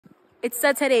It's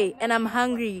Saturday and I'm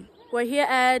hungry. We're here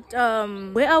at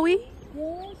where are we?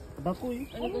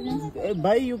 Buyuk.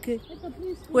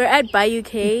 We're at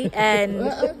Buyuk and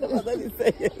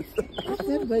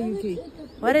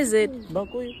what is it?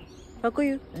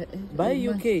 Bakuyu.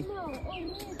 Buyuk.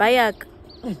 Buyuk.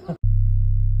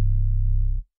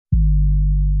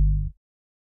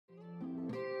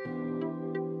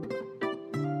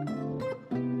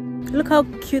 Look how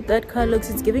cute that car looks.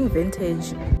 It's giving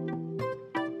vintage.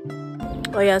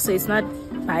 Oh yeah, so it's not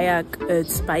Buyuk,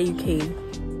 it's Buyuk.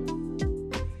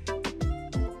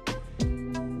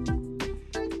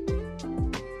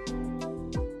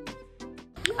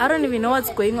 I don't even know what's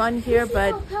going on here,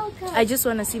 but I just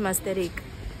want to see my aesthetic.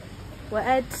 We're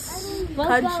at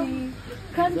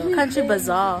Country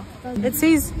Bazaar. It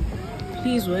says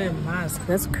please wear a mask.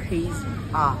 That's crazy.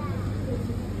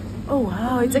 Oh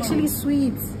wow, it's actually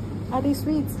sweets. Are they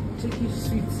sweets? Turkish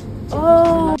sweets.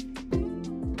 Oh,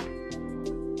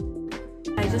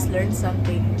 I just learned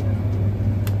something.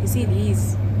 You see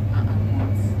these?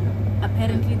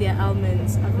 Apparently they're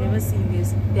almonds. I've never seen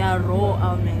this. They are raw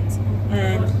almonds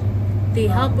and they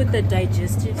help with the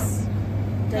digestive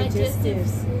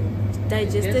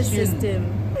system.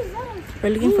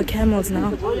 We're looking for camels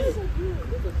now.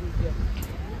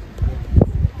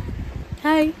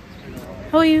 Hi,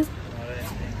 how are you?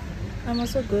 I'm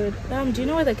also good. Do you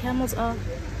know where the camels are?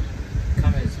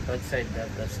 Camels, that side,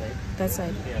 that side. That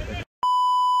side. Yeah, but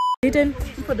Hidden?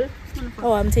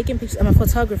 Oh, I'm taking pictures. I'm a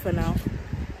photographer now.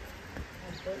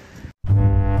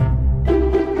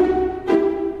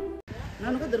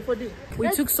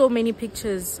 We took so many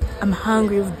pictures. I'm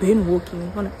hungry. We've been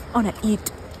walking. I wanna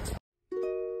eat.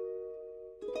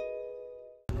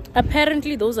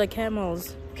 Apparently those are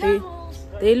camels.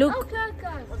 They look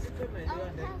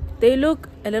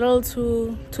a little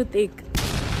too thick.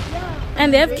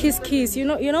 And they have kiss. You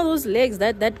know those legs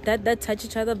that touch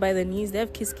each other by the knees. They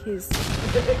have kiss.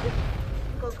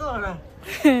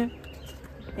 And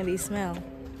they smell.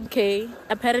 Okay,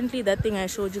 apparently that thing I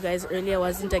showed you guys earlier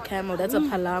wasn't a camel. That's a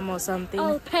palam or something.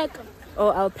 Alpaca.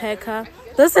 Oh, alpaca.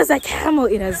 This is a camel.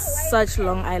 It has such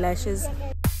long eyelashes.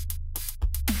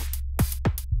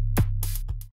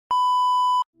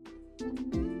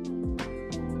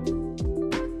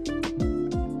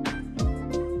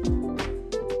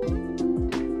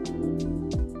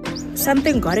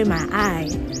 Something got in my eye.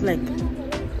 Like,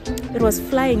 it was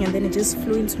flying and then it just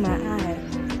flew into my eye.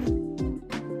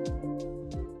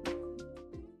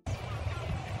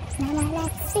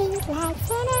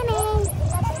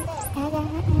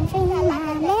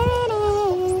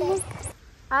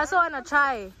 I also wanna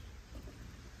try.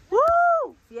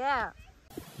 Woo! Yeah.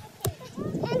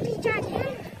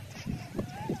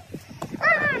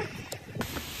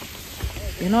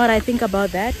 You know what I think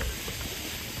about that?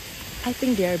 I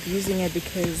think they're abusing it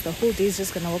because the whole day is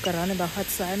just gonna walk around in the hot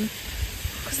sun.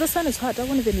 Because the sun is hot, I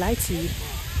won't even lie to you.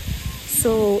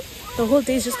 So the whole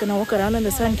day is just gonna walk around in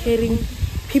the sun carrying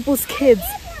people's kids.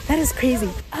 That is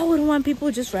crazy. I wouldn't want people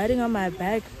just riding on my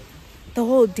back the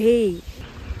whole day.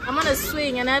 I'm on a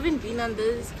swing and I haven't been on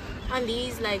these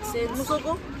like since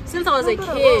I was a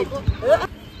kid.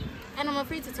 And I'm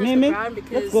afraid to touch the ground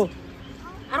because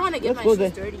I don't want to get my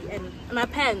shoes dirty and my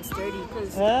pants dirty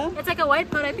because it's like a white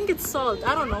powder. I think it's salt.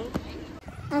 I don't know.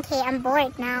 Okay, I'm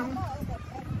bored now.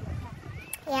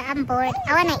 Yeah, I'm bored.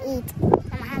 I want to eat.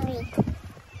 I'm hungry.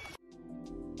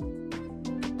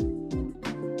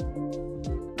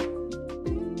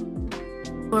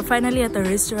 We're finally at the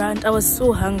restaurant. I was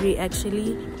so hungry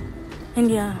actually. And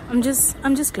yeah, I'm just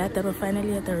glad that we're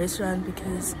finally at the restaurant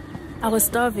because I was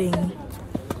starving.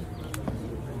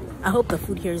 I hope the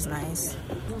food here is nice.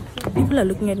 People are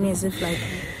looking at me as if like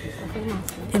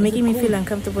they're making me feel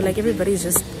uncomfortable, like everybody's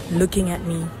just looking at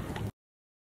me.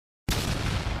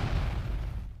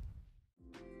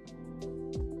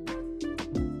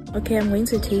 Okay, I'm going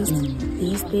to taste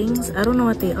these things. I don't know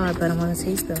what they are, but I'm going to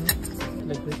taste them.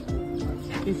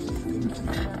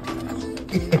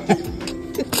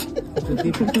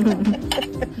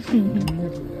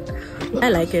 I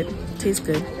like it. Tastes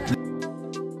good.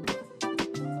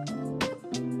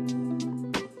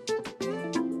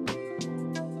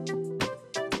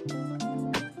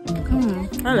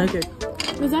 I like it.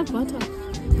 Is that butter?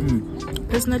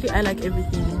 Personally, I like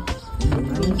everything.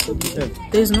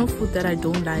 There's no food that I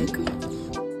don't like.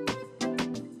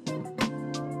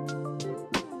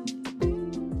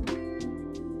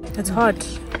 It's hot.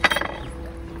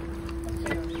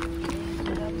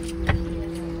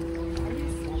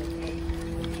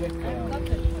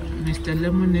 Mr.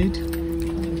 Lemonade.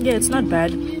 Yeah, it's not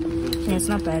bad. Yeah, it's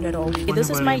not bad at all. Okay, this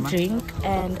is my drink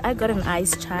and I got an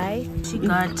iced chai. She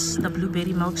got the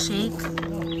blueberry milkshake.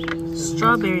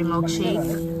 strawberry milkshake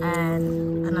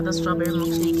and another strawberry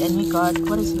milkshake, and we got,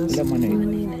 what is this?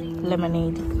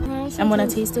 Lemonade. I'm gonna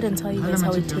taste it and tell you guys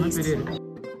how it tastes.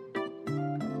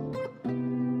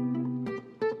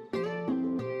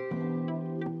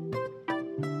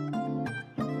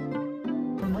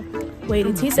 Wait,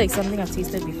 it tastes like something I've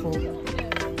tasted before.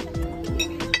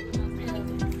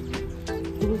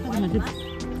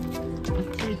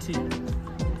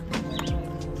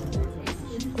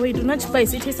 Wait, not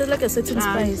spice. It tasted like a certain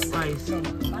spice.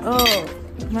 Oh,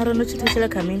 I don't know what you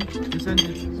like.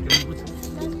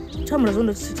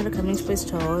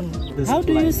 How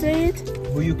do you say it?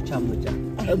 Buyuk Chamlija.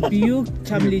 Buyuk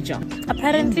Chamlija.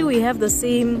 Apparently, we have the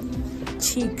same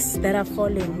cheeks that are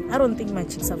falling. I don't think my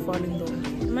cheeks are falling though.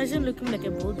 Imagine looking like a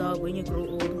bulldog when you grow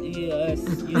old. Yes.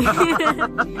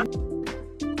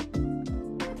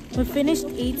 We finished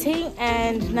eating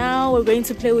and now we're going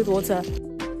to play with water.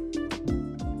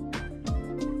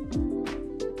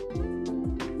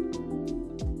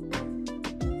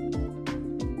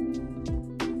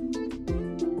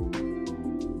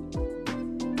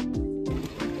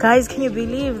 Guys, can you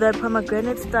believe that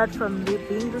pomegranates start from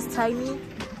being this tiny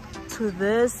to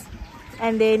this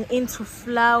and then into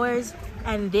flowers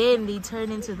and then they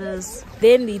turn into this,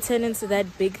 then they turn into that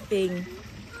big thing?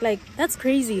 Like, that's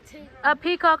crazy. A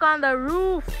peacock on the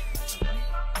roof.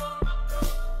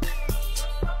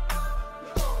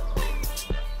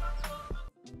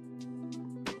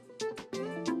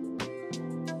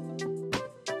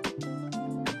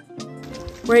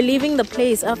 We're leaving the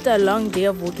place after a long day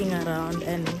of walking around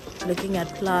and looking at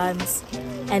plants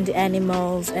and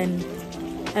animals and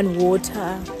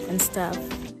water and stuff.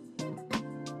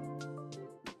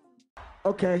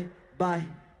 Okay, bye.